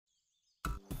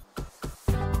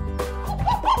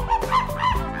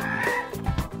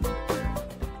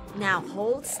Now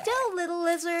hold still, little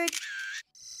lizard.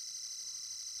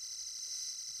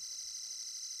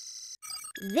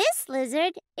 This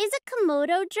lizard is a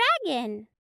Komodo dragon.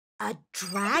 A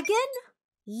dragon?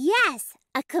 Yes,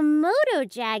 a Komodo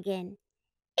dragon.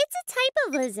 It's a type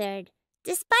of lizard.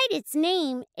 Despite its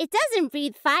name, it doesn't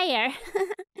breathe fire.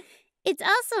 It's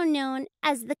also known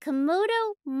as the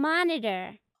Komodo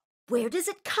monitor. Where does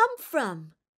it come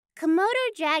from? Komodo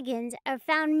dragons are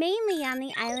found mainly on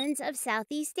the islands of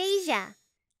Southeast Asia.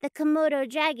 The Komodo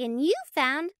dragon you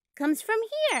found comes from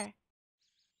here.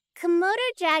 Komodo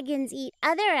dragons eat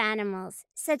other animals,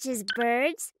 such as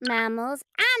birds, mammals,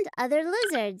 and other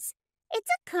lizards. It's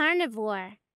a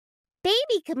carnivore.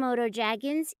 Baby Komodo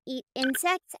dragons eat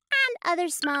insects and other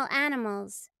small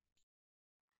animals.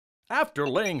 After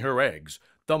laying her eggs,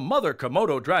 the mother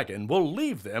Komodo dragon will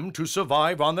leave them to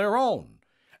survive on their own,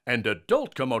 and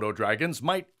adult Komodo dragons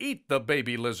might eat the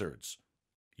baby lizards.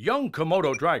 Young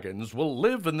Komodo dragons will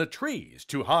live in the trees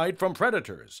to hide from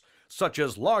predators, such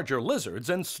as larger lizards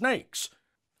and snakes.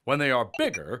 When they are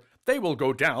bigger, they will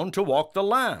go down to walk the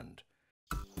land.